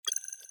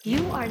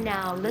You are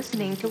now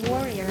listening to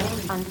Warrior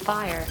on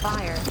Fire.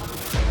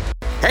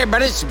 Hey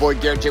everybody, it's your boy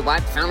Garrett J.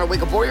 White, founder of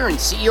Wake Up Warrior and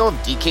CEO of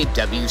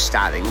DKW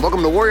Styling.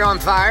 Welcome to Warrior on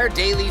Fire,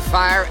 Daily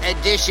Fire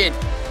Edition.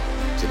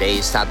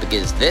 Today's topic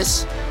is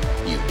this: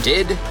 you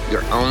did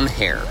your own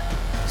hair.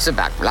 Sit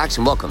back, relax,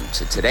 and welcome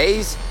to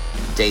today's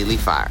Daily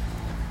Fire.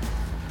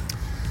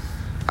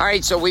 All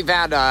right, so we've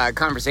had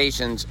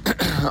conversations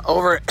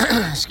over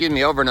and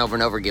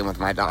over again with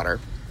my daughter.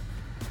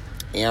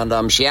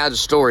 And she had a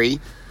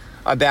story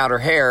about her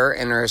hair,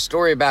 and her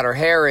story about her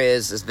hair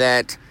is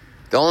that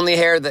the only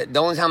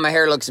time my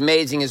hair looks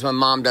amazing is when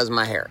mom does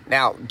my hair.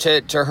 Now,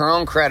 to her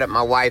own credit,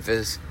 my wife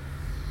is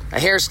a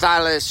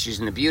hairstylist. She's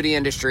in the beauty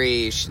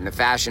industry. She's in the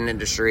fashion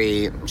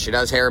industry. She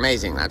does hair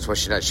amazing. That's what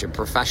she does. She's a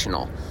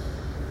professional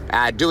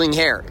at doing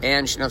hair,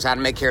 and she knows how to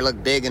make hair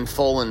look big and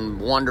full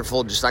and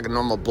wonderful, just like a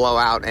normal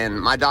blowout.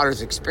 And my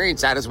daughter's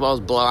experienced that as well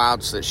as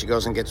blowouts that she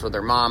goes and gets with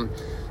her mom.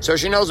 So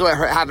she knows what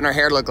having her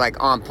hair look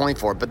like on point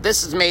for. But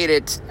this has made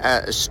it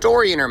a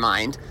story in her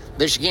mind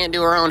that she can't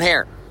do her own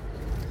hair.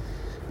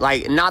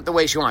 Like, not the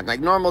way she wants.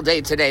 Like, normal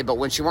day today, but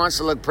when she wants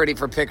to look pretty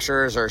for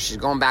pictures, or she's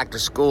going back to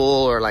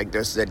school, or like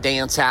there's a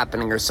dance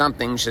happening or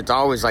something, she's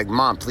always like,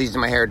 Mom, please do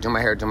my hair, do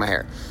my hair, do my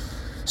hair.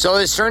 So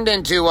it's turned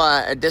into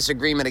a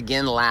disagreement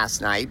again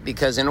last night,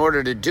 because in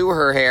order to do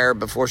her hair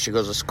before she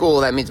goes to school,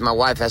 that means my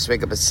wife has to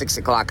wake up at 6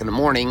 o'clock in the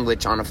morning,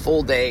 which on a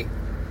full day,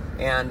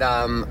 and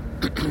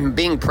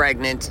being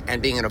pregnant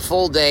and being in a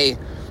full day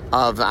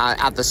of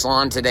at the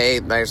salon today,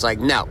 there's like,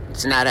 no,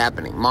 it's not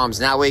happening. Mom's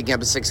not waking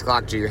up at 6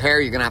 o'clock to do your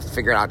hair. You're going to have to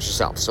figure it out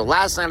yourself. So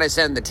last night I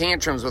said in the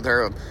tantrums with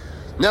her,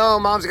 no,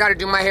 Mom's got to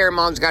do my hair.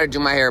 Mom's got to do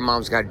my hair.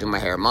 Mom's got to do my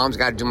hair. Mom's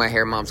got to do my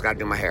hair. Mom's got to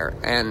do my hair.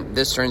 And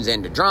this turns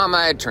into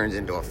drama. It turns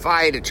into a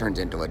fight. It turns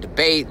into a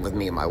debate with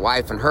me and my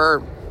wife and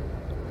her.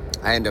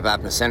 I end up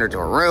having to send her to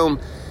her room.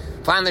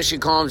 Finally, she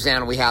calms down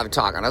and we have a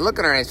talk. And I look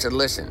at her and I said,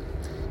 listen,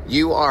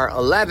 you are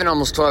 11,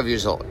 almost 12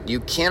 years old. You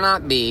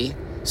cannot be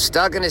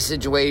stuck in a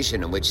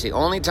situation in which the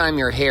only time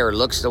your hair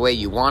looks the way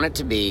you want it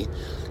to be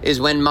is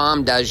when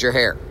Mom does your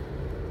hair.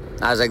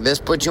 I was like, this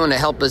puts you in a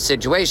helpless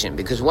situation,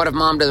 because what if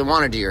Mom doesn't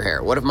want to do your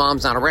hair? What if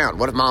Mom's not around?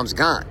 What if Mom's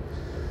gone?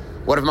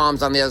 What if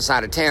Mom's on the other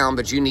side of town,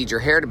 but you need your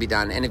hair to be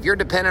done? And if you're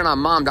dependent on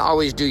Mom to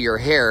always do your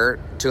hair,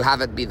 to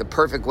have it be the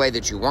perfect way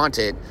that you want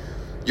it,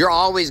 you're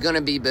always going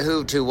to be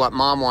behooved to what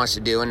Mom wants to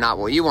do and not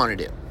what you want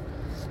to do.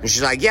 And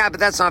she's like, yeah, but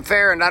that's not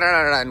fair, and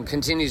and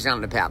continues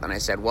down the path. And I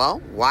said,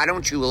 well, why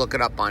don't you look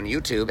it up on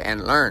YouTube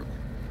and learn?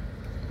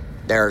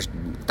 There's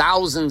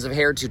thousands of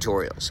hair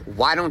tutorials.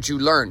 Why don't you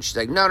learn? She's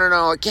like, no,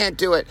 I can't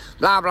do it,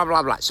 blah, blah,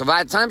 blah, blah. So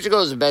by the time she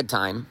goes to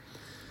bedtime,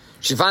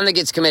 she finally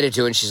gets committed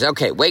to it, and she's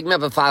okay, wake me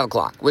up at 5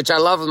 o'clock, which I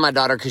love with my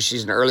daughter because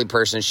she's an early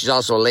person. She's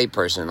also a late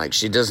person. Like,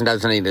 she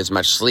doesn't need as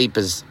much sleep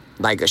as,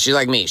 like, she's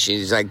like me.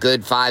 She's like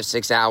good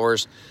 5-6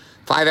 hours.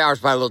 5 hours,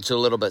 probably a little too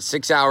little, but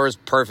 6 hours,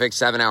 perfect.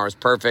 7 hours,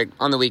 perfect.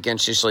 On the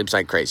weekend, she sleeps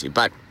like crazy.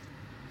 But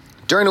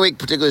during the week,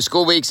 particularly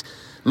school weeks,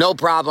 no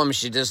problem.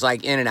 She's just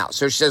like in and out.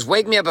 So she says,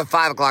 wake me up at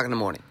 5 o'clock in the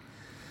morning.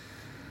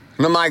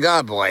 And I'm like,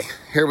 oh boy,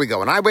 here we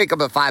go. And I wake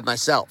up at 5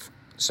 myself.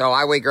 So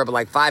I wake her up at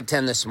like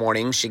 5:10 this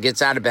morning. She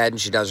gets out of bed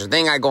and she does her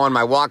thing. I go on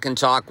my walk and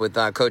talk with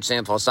Coach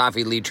Sam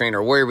Falsafi, lead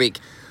trainer, Warrior Week.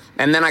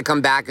 And then I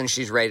come back and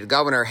she's ready to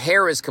go. And her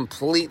hair is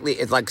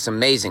it's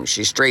amazing.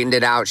 She straightened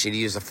it out. She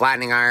used a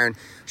flattening iron.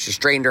 She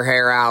straightened her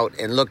hair out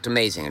and looked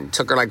amazing. And it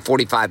took her like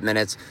 45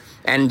 minutes.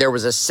 And there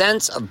was a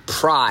sense of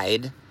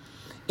pride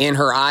in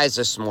her eyes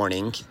this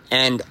morning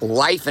and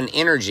life and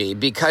energy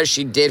because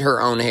she did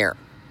her own hair.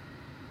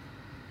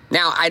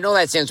 Now, I know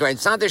that sounds right.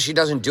 It's not that she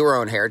doesn't do her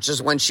own hair. It's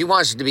just when she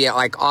wants it to be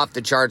like off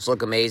the charts,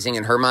 look amazing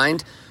in her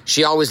mind,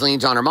 she always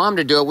leans on her mom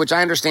to do it, which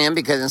I understand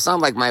because it's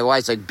not like my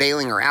wife's like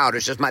bailing her out.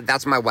 It's just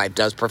that's what my wife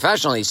does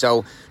professionally,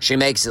 so she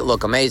makes it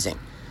look amazing.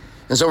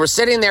 And so we're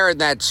sitting there at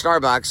that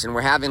Starbucks and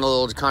we're having a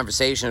little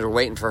conversation as we're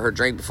waiting for her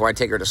drink before I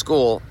take her to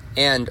school.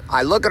 And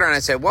I look at her and I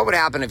said, what would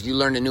happen if you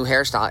learned a new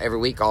hairstyle every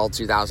week all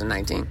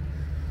 2019?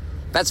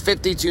 That's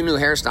 52 new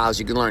hairstyles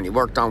you can learn. You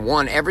worked on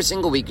one every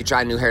single week. You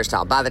tried a new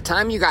hairstyle. By the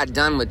time you got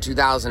done with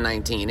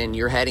 2019 and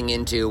you're heading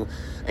into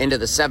the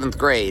 7th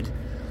grade,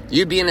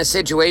 you'd be in a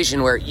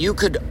situation where you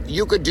could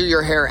do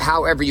your hair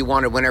however you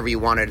wanted, whenever you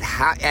wanted,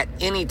 at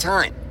any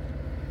time.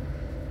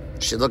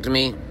 She looked at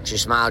me. She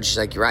smiled. She's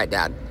like, you're right,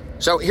 Dad.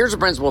 So here's the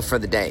principle for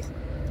the day,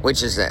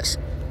 which is this.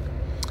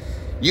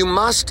 You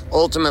must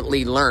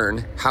ultimately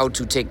learn how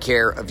to take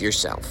care of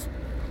yourself.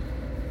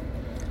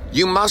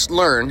 You must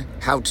learn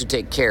how to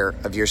take care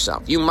of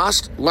yourself. You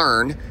must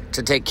learn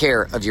to take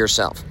care of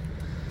yourself.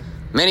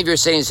 Many of you are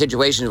sitting in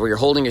situations where you're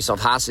holding yourself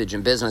hostage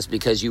in business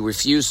because you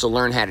refuse to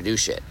learn how to do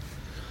shit.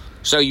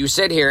 So you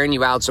sit here and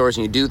you outsource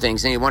and you do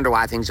things and you wonder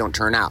why things don't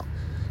turn out.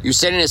 You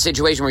sit in a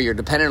situation where you're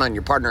dependent on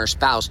your partner or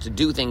spouse to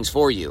do things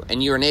for you,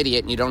 and you're an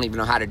idiot and you don't even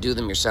know how to do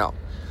them yourself.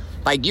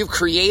 Like, you've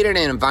created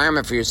an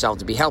environment for yourself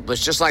to be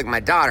helpless, just like my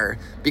daughter,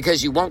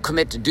 because you won't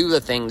commit to do the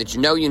thing that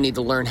you know you need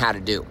to learn how to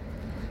do.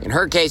 In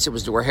her case, it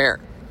was do her hair,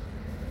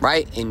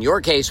 right? In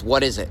your case,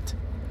 what is it?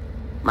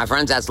 My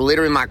friends, that's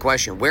literally my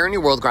question. Where in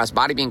your world-class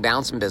body being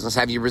balanced in business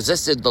have you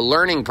resisted the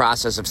learning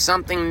process of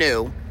something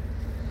new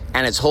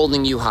and it's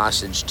holding you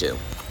hostage too.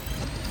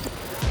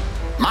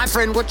 My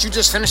friend, what you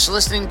just finished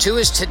listening to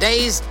is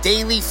today's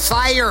Daily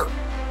Fire.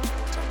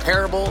 It's a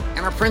parable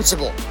and a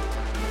principle.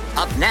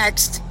 Up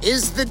next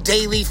is the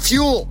Daily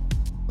Fuel,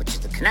 which is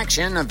the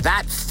connection of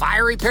that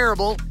fiery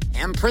parable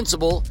and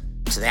principle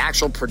to the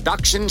actual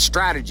production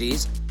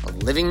strategies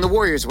of living the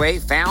Warrior's Way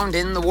found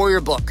in the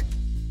Warrior Book.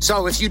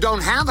 So if you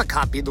don't have a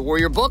copy of the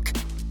Warrior Book,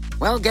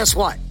 well, guess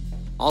what?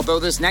 Although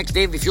this next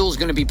Daily Fuel is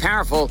going to be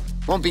powerful,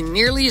 it won't be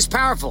nearly as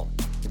powerful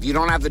if you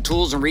don't have the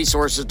tools and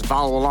resources to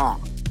follow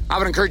along. I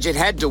would encourage you to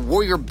head to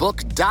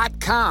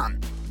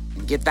warriorbook.com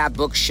and get that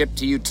book shipped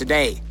to you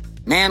today.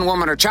 Man,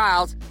 woman, or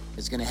child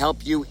is going to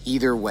help you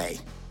either way.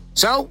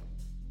 So,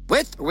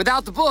 with or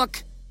without the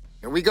book,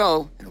 here we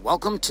go, and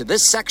welcome to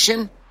this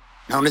section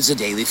known as the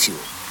Daily Fuel.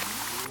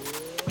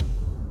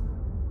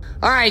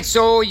 All right,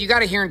 so you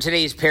got to hear in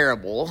today's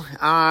parable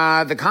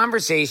the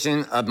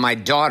conversation of my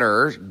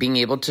daughter being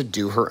able to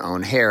do her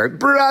own hair.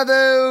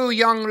 Bravo,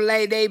 young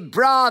lady,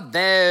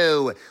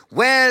 bravo.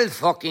 Well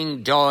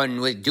fucking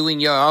done with doing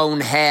your own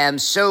hair. I'm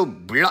so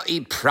bloody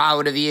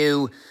proud of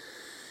you.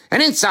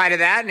 And inside of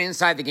that, and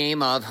inside the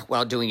game of,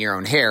 well, doing your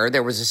own hair,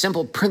 there was a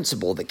simple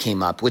principle that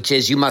came up, which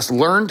is you must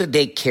learn to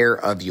take care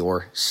of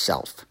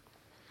yourself.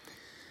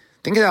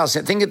 Think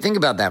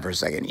about that for a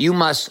second. You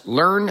must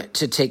learn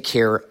to take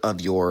care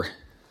of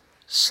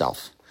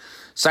yourself.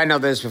 Side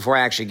note this before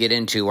I actually get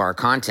into our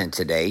content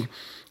today,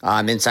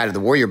 inside of the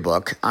Warrior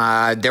Book.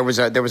 There was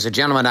a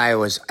gentleman I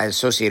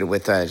associated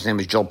with. His name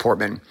was Joel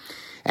Portman,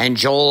 and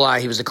Joel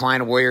he was a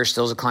client of Warrior,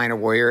 still is a client of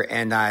Warrior,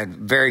 and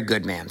very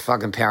good man,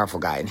 fucking powerful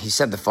guy. And he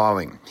said the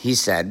following. He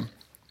said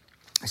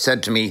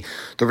to me,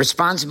 "The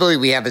responsibility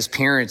we have as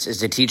parents is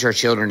to teach our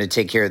children to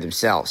take care of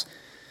themselves.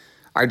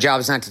 Our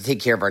job is not to take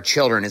care of our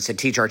children, it's to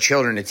teach our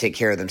children to take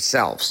care of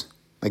themselves."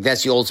 Like,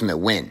 that's the ultimate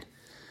win,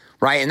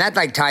 right? And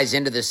that ties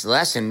into this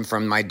lesson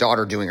from my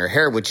daughter doing her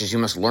hair, which is you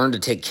must learn to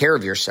take care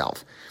of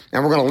yourself.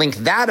 And we're going to link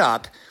that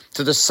up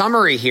to the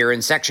summary here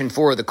in section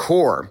 4 of the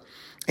core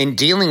in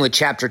dealing with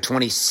chapter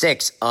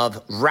 26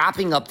 of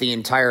wrapping up the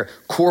entire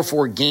core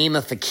 4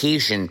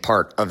 gamification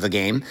part of the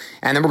game.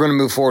 And then we're going to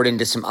move forward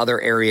into some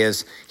other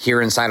areas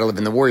here inside of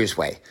Living the Warrior's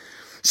Way.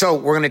 So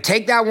we're going to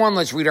take that one.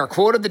 Let's read our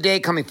quote of the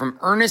day coming from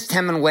Ernest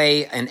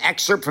Hemingway, an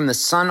excerpt from The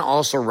Sun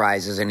Also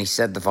Rises. And he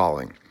said the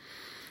following: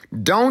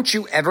 "Don't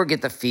you ever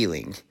get the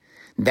feeling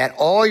that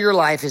all your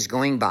life is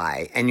going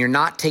by and you're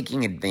not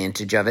taking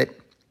advantage of it?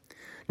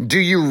 Do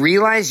you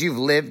realize you've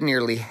lived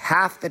nearly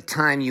half the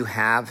time you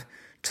have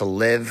to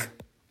live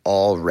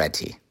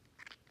already?"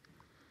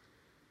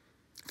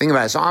 Think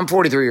about it. So I'm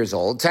 43 years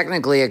old.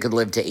 Technically, I could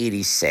live to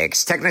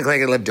 86. Technically, I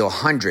could live to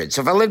 100.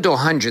 So if I live to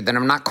 100, then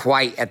I'm not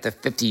quite at the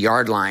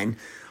 50-yard line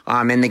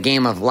in the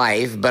game of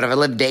life. But if I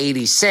live to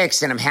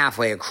 86, then I'm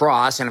halfway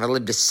across. And if I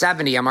live to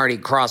 70, I'm already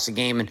across the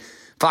game. And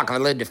fuck, if I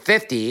live to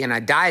 50 and I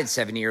died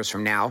 7 years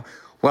from now,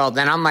 well,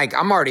 then I'm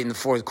already in the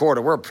fourth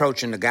quarter. We're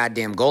approaching the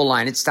goddamn goal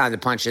line. It's time to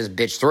punch this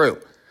bitch through.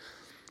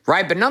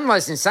 Right? But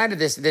nonetheless, inside of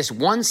this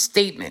one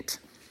statement,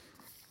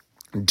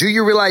 do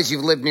you realize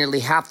you've lived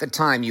nearly half the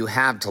time you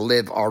have to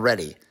live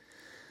already?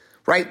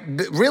 Right?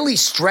 It really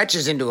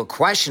stretches into a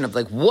question of,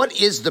 like, what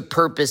is the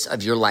purpose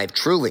of your life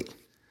truly?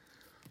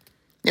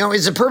 You know,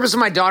 is the purpose of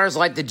my daughter's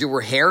life to do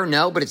her hair?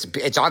 No, but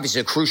it's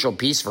obviously a crucial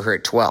piece for her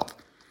at 12.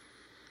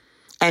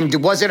 And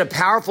was it a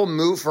powerful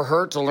move for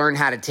her to learn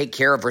how to take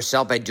care of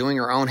herself by doing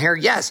her own hair?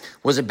 Yes.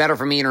 Was it better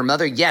for me and her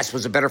mother? Yes.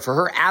 Was it better for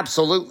her?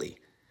 Absolutely.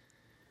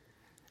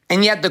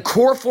 And yet the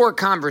core 4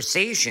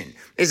 conversation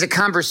is a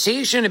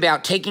conversation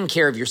about taking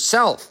care of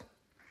yourself.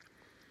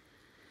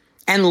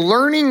 And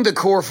learning the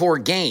core 4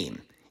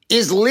 game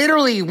is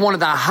literally one of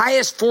the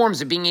highest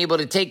forms of being able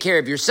to take care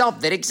of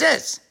yourself that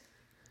exists.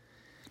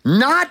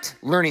 Not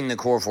learning the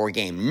core 4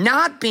 game,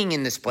 not being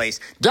in this place,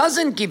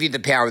 doesn't give you the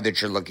power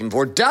that you're looking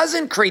for,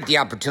 doesn't create the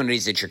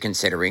opportunities that you're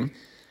considering.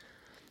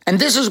 And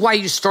this is why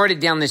you started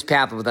down this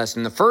path with us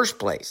in the first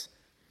place,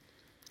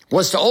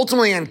 was to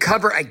ultimately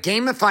uncover a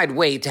gamified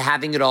way to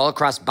having it all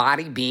across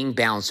body, being,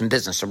 balance, and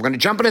business. So we're going to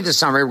jump into the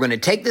summary. We're going to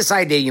take this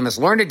idea, you must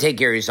learn to take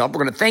care of yourself.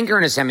 We're going to thank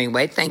Ernest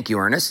Hemingway. Thank you,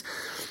 Ernest,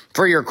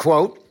 for your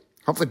quote.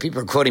 Hopefully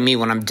people are quoting me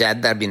when I'm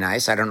dead. That'd be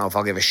nice. I don't know if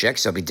I'll give a shit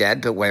because I'll be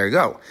dead, but there you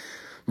go.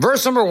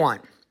 Verse number 1.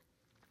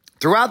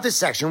 Throughout this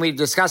section, we've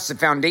discussed the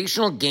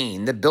foundational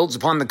game that builds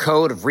upon the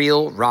code of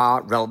real, raw,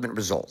 relevant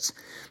results.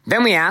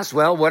 Then we asked,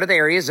 well, what are the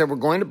areas that we're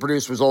going to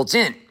produce results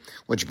in?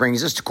 Which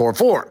brings us to core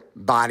 4,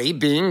 body,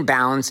 being,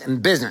 balance,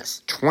 and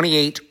business,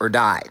 28 or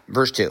die.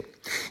 Verse 2.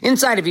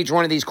 Inside of each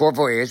one of these core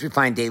 4 areas, we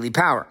find daily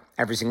power.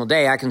 Every single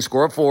day, I can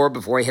score a 4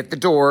 before I hit the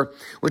door,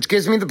 which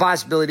gives me the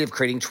possibility of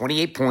creating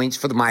 28 points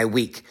for my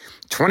week.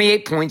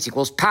 28 points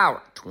equals power,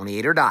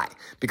 28 or die.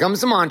 Becomes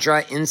the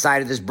mantra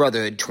inside of this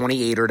brotherhood,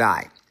 28 or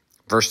die.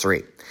 Verse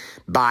 3,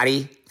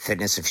 body,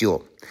 fitness, and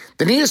fuel.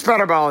 The neatest part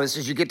about all this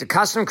is you get to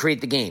custom create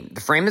the game.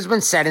 The frame has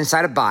been set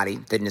inside of body,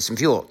 fitness, and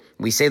fuel.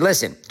 We say,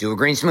 listen, do a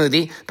green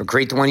smoothie, but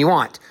create the one you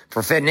want.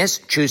 For fitness,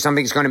 choose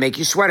something that's going to make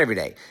you sweat every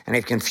day. And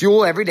if you can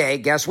fuel every day,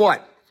 guess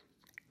what?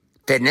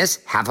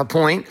 fitness, half a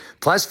point,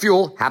 plus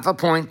fuel, half a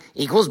point,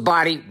 equals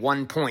body,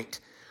 1 point.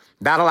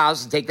 That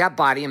allows us to take that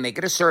body and make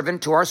it a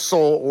servant to our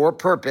soul or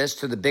purpose,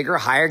 to the bigger,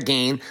 higher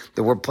game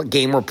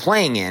we're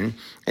playing in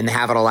the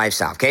habit of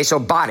lifestyle. Okay, so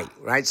body,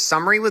 right?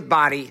 Summary with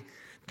body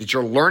that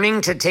you're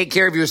learning to take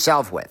care of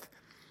yourself with.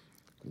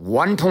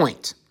 1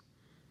 point.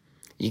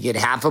 You get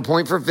half a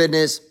point for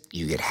fitness.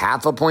 You get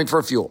half a point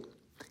for fuel.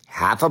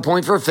 Half a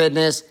point for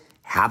fitness.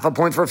 Half a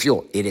point for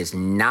fuel. It is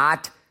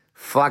not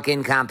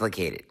fucking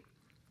complicated.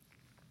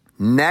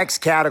 Next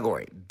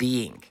category,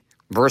 being.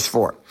 Verse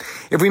 4.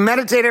 If we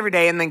meditate every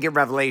day and then get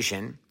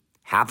revelation,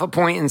 half a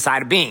point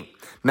inside of being.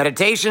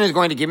 Meditation is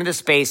going to give me the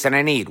space that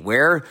I need.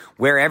 Where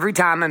every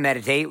time I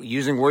meditate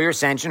using Warrior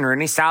Ascension or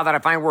any style that I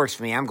find works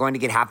for me, I'm going to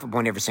get half a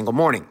point every single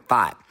morning.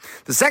 5.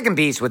 The second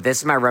piece with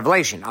this is my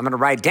revelation. I'm going to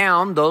write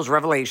down those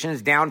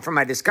revelations down from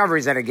my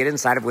discoveries that I get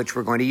inside of which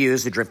we're going to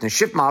use the drift and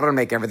shift model to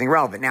make everything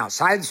relevant. Now,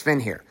 side spin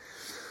here.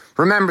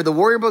 Remember, the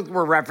Warrior Book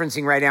we're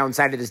referencing right now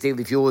inside of this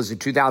Daily Fuel is the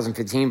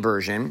 2015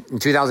 version. In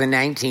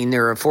 2019,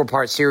 there are a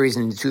 4-part series.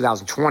 In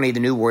 2020, the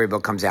new Warrior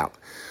Book comes out.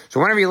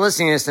 So whenever you're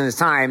listening to this in this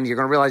time, you're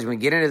going to realize when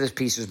we get into this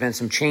piece, there's been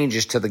some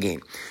changes to the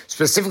game,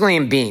 specifically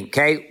in being,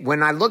 okay?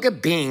 When I look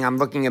at being, I'm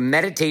looking at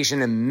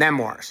meditation and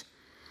memoirs,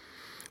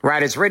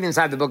 right? It's written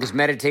inside the book as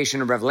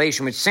meditation and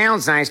revelation, which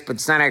sounds nice, but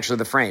it's not actually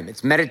the frame.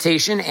 It's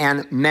meditation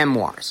and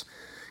memoirs.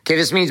 Okay,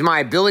 this means my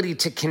ability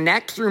to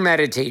connect through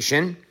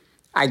meditation,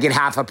 I get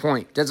half a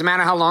point. Doesn't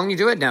matter how long you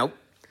do it? No.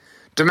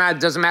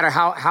 Doesn't matter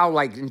how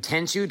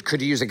intense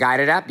could you use a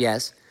guided app?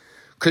 Yes.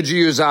 Could you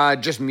use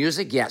just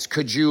music? Yes.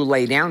 Could you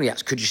lay down?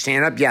 Yes. Could you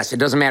stand up? Yes. It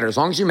doesn't matter. As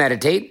long as you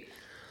meditate,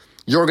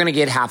 you're going to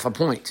get half a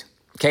point.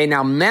 Okay.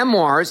 Now,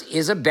 memoirs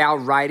is about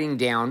writing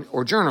down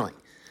or journaling.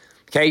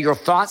 Okay. Your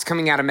thoughts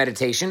coming out of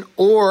meditation,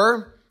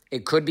 or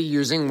it could be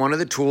using one of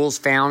the tools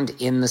found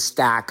in the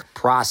stack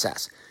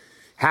process.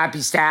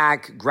 Happy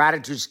stack,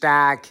 gratitude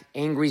stack,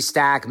 angry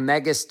stack,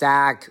 mega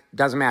stack.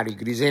 Doesn't matter. You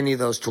could use any of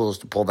those tools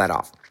to pull that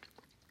off.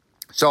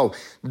 So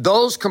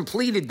those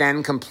completed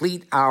then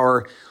complete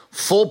our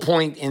full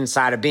point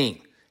inside of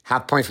being.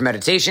 Half point for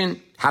meditation,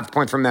 half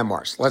point for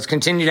memoirs. Let's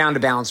continue down to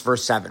balance,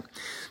 verse 7.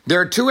 There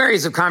are 2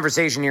 areas of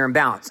conversation here in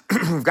balance.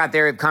 We've got the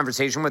area of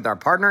conversation with our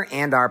partner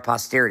and our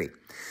posterity.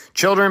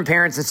 Children,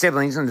 parents, and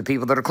siblings, and the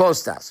people that are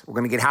close to us. We're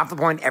going to get half a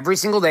point every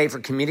single day for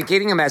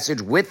communicating a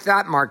message with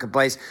that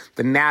marketplace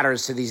that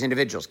matters to these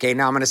individuals. Okay,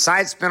 now I'm going to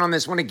side spin on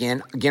this one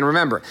again. Again,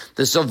 remember,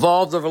 this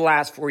evolved over the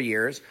last 4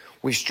 years.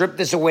 We stripped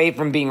this away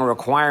from being a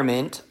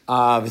requirement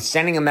of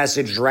sending a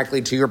message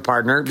directly to your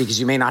partner because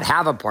you may not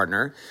have a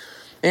partner.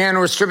 And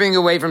we're stripping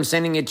away from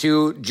sending it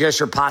to just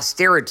your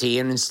posterity.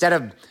 And instead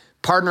of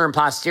partner and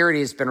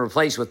posterity, it's been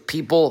replaced with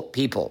people.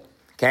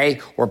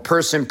 Okay, or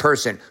person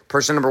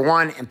number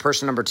 1 and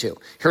person number 2.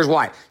 Here's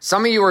why.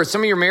 Some of you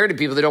are married to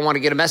people that don't want to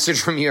get a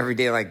message from you every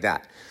day like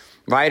that,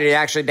 right? It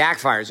actually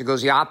backfires. It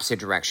goes the opposite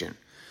direction,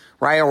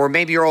 right? Or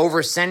maybe you're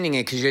oversending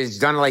it because it's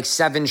done like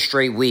 7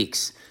 straight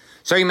weeks.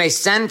 So you may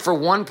send for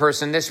one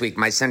person this week,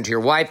 might send to your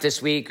wife this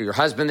week or your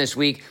husband this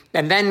week.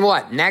 And then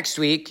what? Next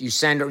week, you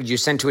send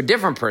to a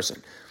different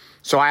person.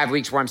 So I have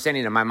weeks where I'm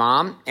sending to my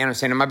mom and I'm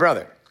sending to my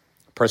brother.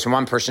 Person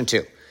 1, person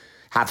 2.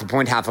 Half a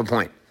point, half a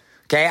point.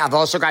 Okay, I've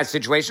also got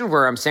situations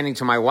where I'm sending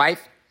to my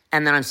wife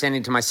and then I'm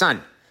sending to my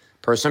son,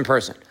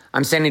 person.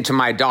 I'm sending to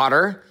my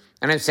daughter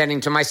and I'm sending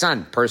to my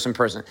son, person.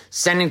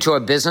 Sending to a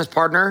business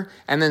partner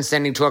and then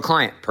sending to a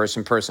client,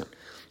 person.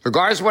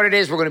 Regardless of what it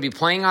is, we're going to be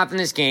playing off in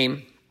this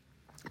game,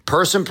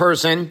 person.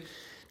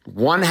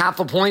 1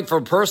 half a point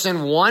for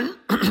person 1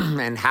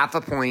 and half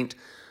a point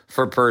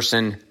for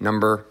person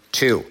number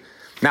 2.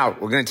 Now,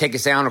 we're going to take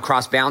us down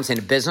across balance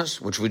into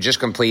business, which we just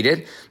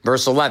completed.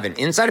 Verse 11.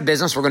 Inside of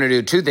business, we're going to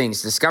do 2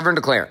 things, discover and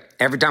declare.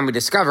 Every time we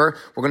discover,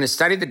 we're going to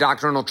study the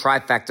doctrinal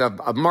trifecta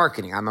of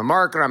marketing. I'm a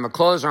marketer, I'm a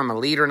closer, I'm a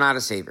leader, not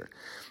a saver.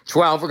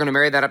 12, we're going to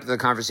marry that up to the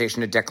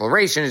conversation of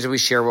declaration as we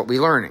share what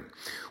we're learning.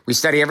 We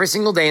study every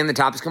single day in the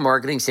topics of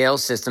marketing,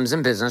 sales, systems,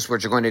 and business,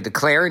 which are going to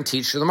declare and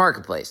teach to the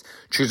marketplace.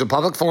 Choose a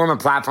public forum, a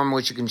platform in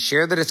which you can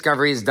share the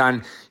discoveries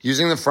done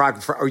using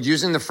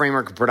the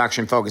framework of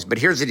production focus. But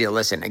here's the deal.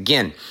 Listen,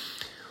 again,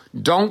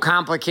 don't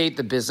complicate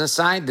the business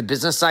side. The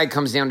business side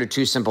comes down to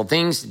 2 simple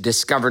things,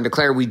 discover and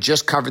declare. We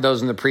just covered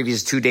those in the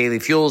previous 2 daily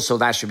fuels, so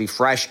that should be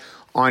fresh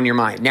on your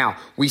mind. Now,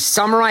 we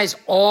summarize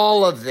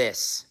all of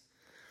this.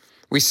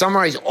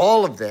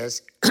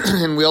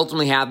 And we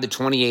ultimately have the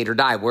 28 or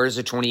die. Where does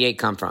the 28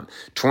 come from?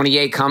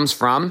 28 comes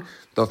from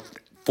the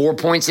 4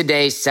 points a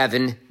day,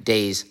 7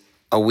 days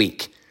a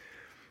week.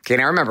 Okay,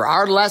 now remember,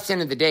 our lesson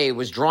of the day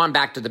was drawn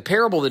back to the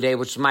parable of the day,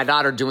 which was my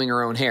daughter doing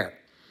her own hair.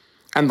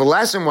 And the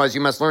lesson was you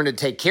must learn to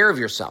take care of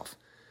yourself,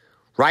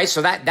 right?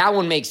 So that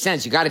one makes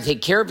sense. You got to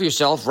take care of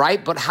yourself,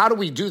 right? But how do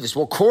we do this?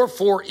 Well, core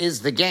 4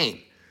 is the game.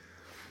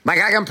 Like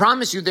I can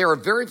promise you, there are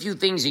very few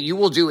things that you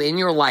will do in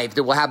your life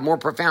that will have more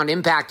profound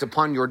impact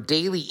upon your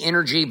daily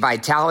energy,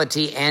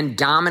 vitality, and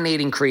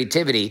dominating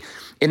creativity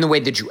in the way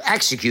that you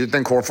execute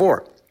than core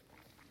 4.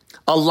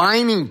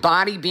 Aligning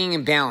body being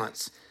in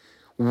balance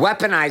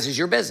weaponizes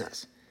your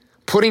business.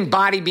 Putting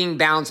body being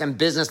balanced and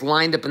business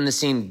lined up in the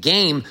same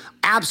game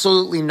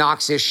absolutely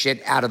knocks this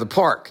shit out of the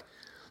park.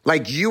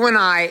 Like you and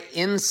I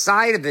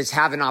inside of this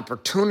have an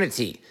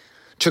opportunity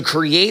to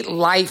create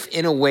life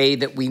in a way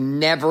that we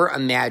never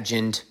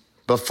imagined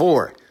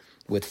before,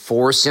 with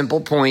 4 simple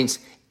points,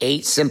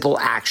 8 simple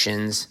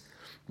actions: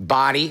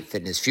 body,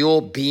 fitness, fuel;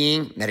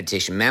 being,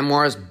 meditation,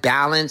 memoirs;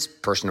 balance,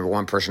 person number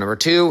 1, person number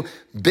 2;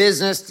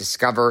 business,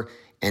 discover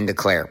and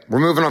declare. We're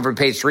moving over to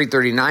page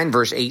 339,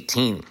 verse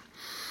 18.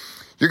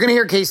 You're going to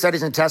hear case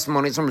studies and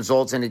testimonies and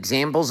results and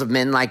examples of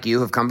men like you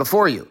who have come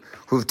before you,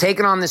 who have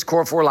taken on this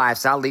Core 4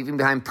 lifestyle, leaving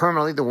behind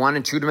permanently the 1-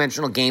 and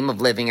 2-dimensional game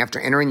of living after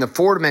entering the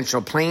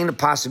 4-dimensional plane of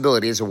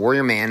possibility as a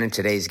warrior man in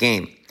today's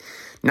game.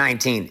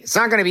 19. It's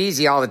not going to be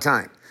easy all the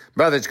time.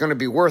 Brother, it's going to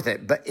be worth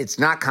it, but it's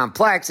not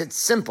complex. It's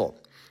simple.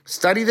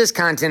 Study this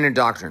content and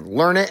doctrine.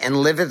 Learn it and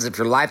live it as if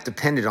your life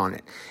depended on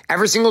it.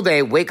 Every single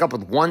day, wake up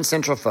with one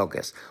central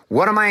focus.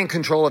 What am I in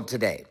control of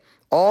today?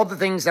 All the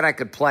things that I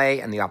could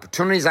play and the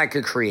opportunities I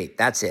could create.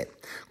 That's it.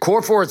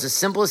 Core 4 is the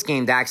simplest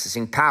game to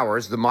accessing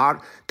powers the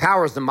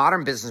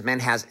modern businessman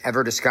has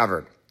ever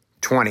discovered.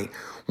 20.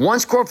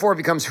 Once Core 4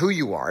 becomes who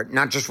you are,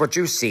 not just what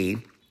you see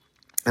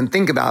and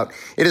think about,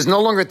 it is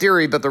no longer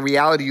theory, but the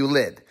reality you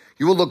live.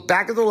 You will look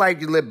back at the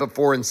life you lived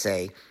before and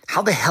say,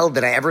 how the hell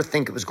did I ever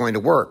think it was going to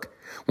work?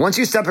 Once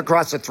you step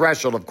across the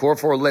threshold of Core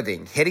 4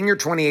 living, hitting your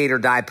 28 or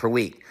die per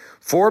week,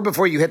 4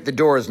 before you hit the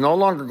door is no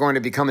longer going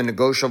to become a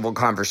negotiable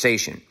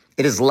conversation.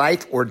 It is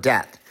life or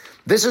death.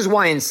 This is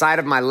why inside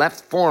of my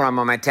left forearm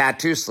on my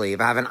tattoo sleeve,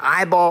 I have an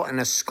eyeball and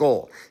a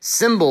skull,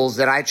 symbols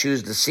that I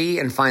choose to see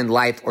and find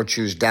life or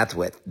choose death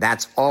with.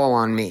 That's all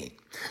on me.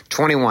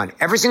 21.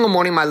 Every single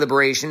morning, my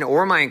liberation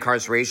or my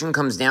incarceration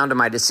comes down to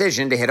my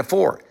decision to hit a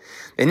 4.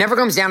 It never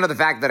comes down to the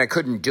fact that I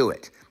couldn't do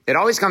it. It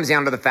always comes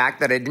down to the fact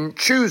that I didn't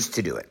choose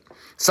to do it.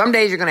 Some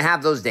days you're going to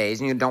have those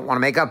days and you don't want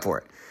to make up for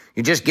it.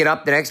 You just get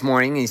up the next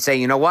morning and you say,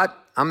 you know what?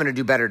 I'm going to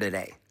do better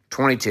today.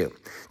 22.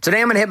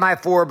 Today I'm going to hit my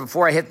 4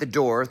 before I hit the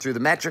door through the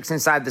metrics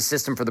inside the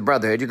system for the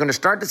brotherhood. You're going to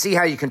start to see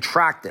how you can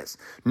track this.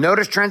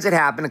 Notice trends that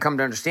happen and come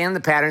to understand the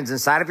patterns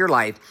inside of your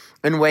life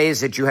in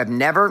ways that you have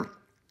never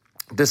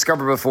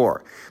discovered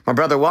before. My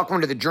brother,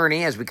 welcome to the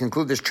journey as we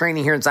conclude this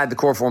training here inside the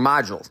Core 4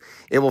 modules.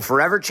 It will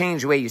forever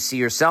change the way you see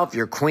yourself,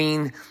 your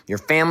queen, your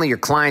family, your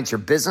clients, your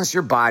business,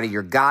 your body,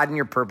 your God, and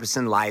your purpose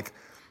in life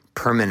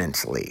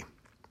permanently.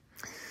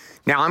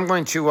 Now I'm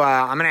going to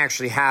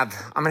have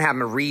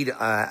him read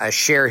a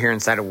share here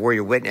inside of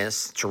Warrior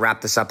Witness to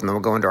wrap this up, and then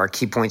we'll go into our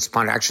key points to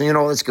ponder. Actually,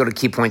 let's go to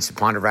key points to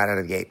ponder right out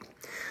of the gate.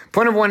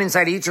 Point number 1,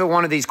 inside each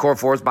one of these Core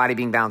 4s, body,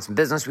 being, balance, and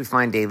business, we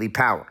find daily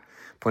power.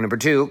 Point number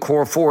 2,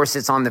 Core 4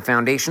 sits on the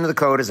foundation of the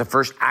code as a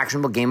first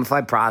actionable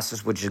gamified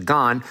process, which is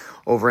gone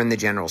over in the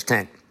general's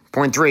tent.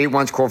 Point 3,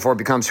 once Core 4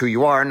 becomes who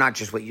you are, not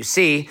just what you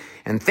see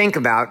and think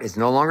about, is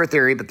no longer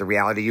theory, but the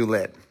reality you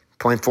live.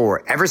 Point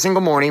 4, every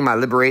single morning, my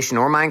liberation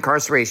or my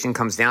incarceration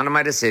comes down to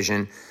my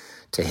decision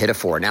to hit a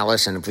 4. Now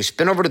listen, if we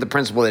spin over to the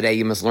principle today,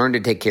 you must learn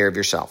to take care of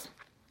yourself.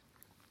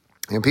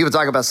 People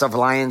talk about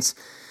self-reliance.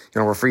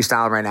 We're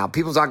freestyling right now.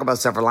 People talk about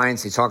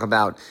self-reliance. They talk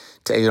about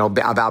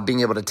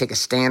being able to take a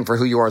stand for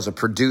who you are as a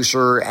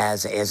producer,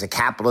 as a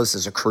capitalist,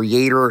 as a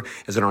creator,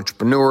 as an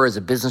entrepreneur, as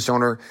a business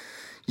owner.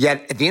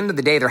 Yet at the end of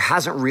the day, there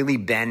hasn't really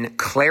been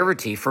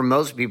clarity for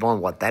most people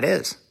on what that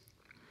is.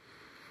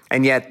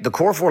 And yet the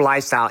Core 4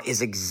 lifestyle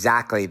is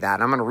exactly that.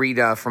 I'm going to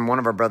read from one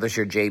of our brothers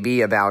here,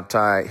 JB, about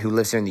who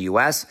lives here in the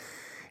U.S.,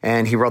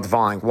 and he wrote the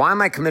following. Why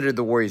am I committed to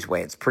the Warrior's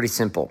Way? It's pretty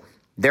simple.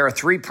 There are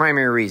 3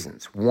 primary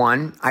reasons.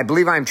 1, I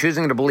believe I am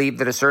choosing to believe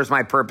that it serves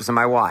my purpose and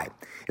my why.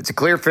 It's a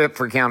clear fit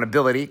for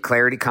accountability,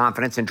 clarity,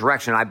 confidence, and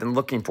direction I've been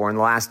looking for in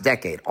the last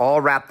decade, all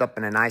wrapped up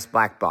in a nice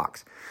black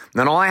box.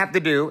 Then all I have to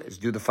do is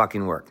do the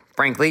fucking work.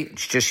 Frankly,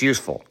 it's just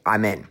useful.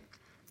 I'm in.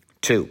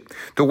 2,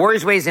 the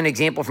Warrior's Way is an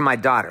example for my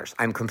daughters.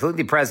 I'm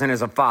completely present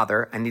as a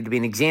father. I need to be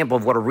an example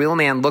of what a real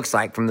man looks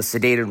like from the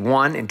sedated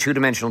 1- and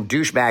 2-dimensional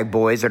douchebag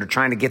boys that are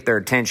trying to get their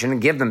attention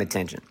and give them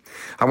attention.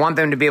 I want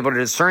them to be able to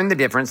discern the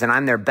difference, and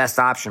I'm their best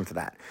option for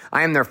that.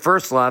 I am their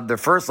first love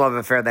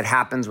affair that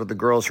happens with the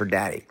girl's her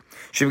daddy.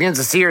 She begins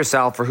to see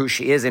herself for who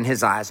she is in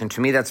his eyes, and to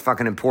me that's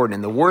fucking important.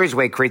 And the Warrior's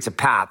Way creates a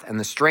path and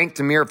the strength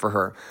to mirror for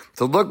her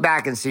to look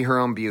back and see her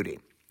own beauty.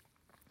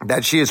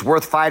 That she is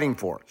worth fighting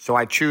for. So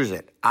I choose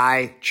it.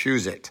 I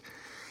choose it.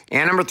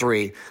 And number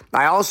 3,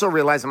 I also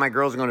realize that my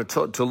girls are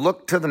going to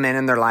look to the men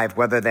in their life,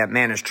 whether that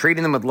man is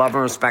treating them with love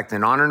and respect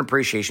and honor and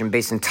appreciation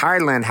based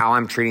entirely on how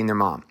I'm treating their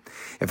mom.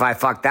 If I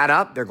fuck that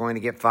up, they're going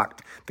to get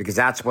fucked because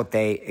that's what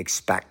they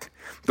expect.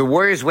 The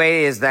Warrior's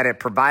Way is that it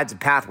provides a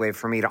pathway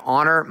for me to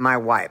honor my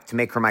wife, to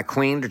make her my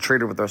queen, to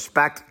treat her with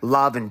respect,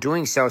 love, and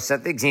doing so,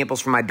 set the examples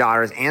for my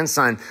daughters and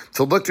son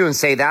to look to and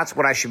say, that's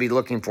what I should be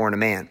looking for in a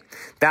man.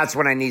 That's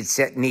what I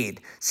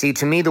need. See,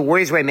 to me, the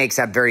Warrior's Way makes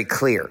that very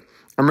clear.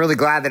 I'm really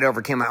glad that I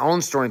overcame my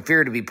own story and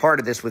fear to be part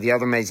of this with the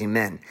other amazing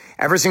men.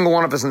 Every single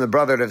one of us in the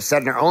brotherhood have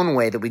said in our own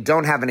way that we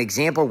don't have an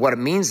example of what it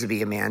means to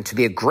be a man, to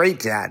be a great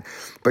dad.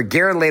 But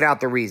Garrett laid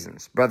out the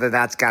reasons. Brother,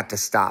 that's got to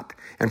stop.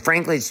 And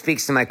frankly, it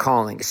speaks to my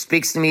calling. It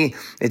speaks to me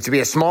to be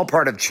a small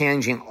part of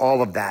changing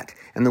all of that.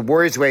 And the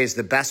Warrior's Way is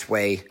the best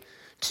way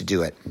to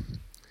do it.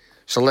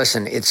 So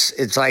listen,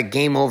 it's like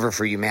game over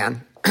for you,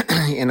 man.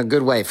 In a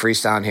good way,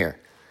 freestyle here.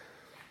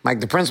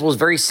 Mike, the principle is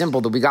very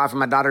simple that we got from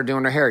my daughter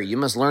doing her hair. You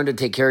must learn to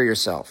take care of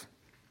yourself.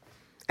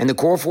 And the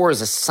Core 4 is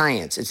a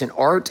science. It's an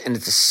art and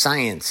it's a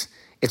science.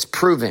 It's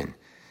proven.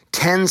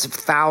 Tens of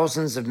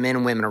thousands of men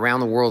and women around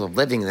the world are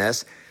living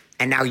this.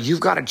 And now you've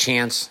got a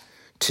chance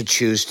to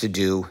choose to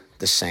do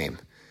the same.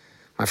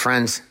 My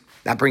friends,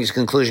 that brings a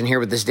conclusion here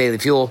with this Daily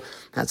Fuel.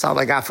 That's all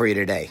I got for you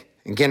today.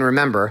 Again,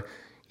 remember,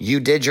 you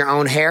did your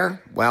own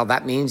hair. Well,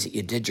 that means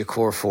you did your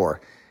Core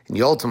 4. And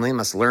you ultimately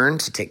must learn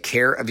to take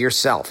care of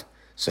yourself.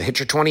 So hit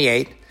your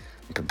 28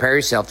 and prepare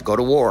yourself to go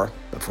to war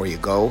before you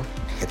go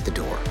and hit the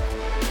door.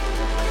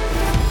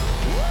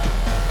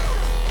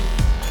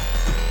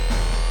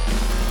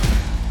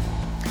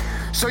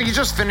 So you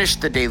just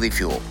finished the Daily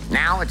Fuel.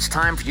 Now it's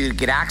time for you to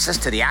get access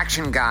to the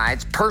action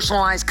guides,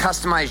 personalized,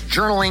 customized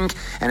journaling,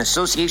 and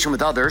association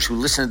with others who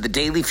listen to the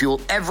Daily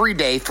Fuel every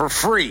day for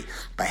free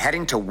by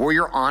heading to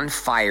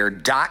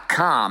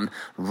warrioronfire.com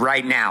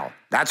right now.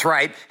 That's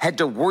right. Head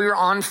to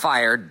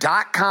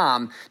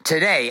warrioronfire.com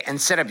today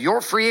and set up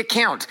your free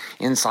account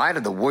inside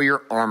of the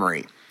Warrior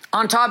Armory.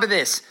 On top of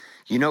this,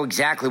 you know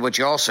exactly what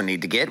you also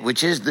need to get,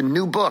 which is the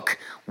new book,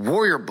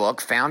 Warrior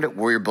Book, found at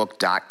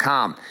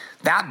warriorbook.com.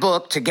 That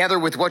book, together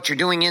with what you're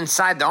doing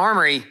inside the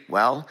Armory,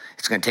 well,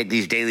 it's going to take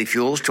these Daily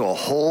Fuels to a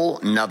whole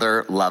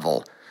nother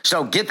level.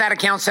 So get that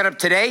account set up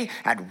today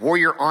at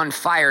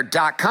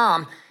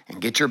warrioronfire.com and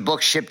get your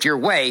book shipped your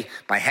way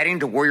by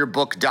heading to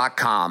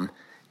warriorbook.com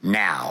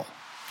now.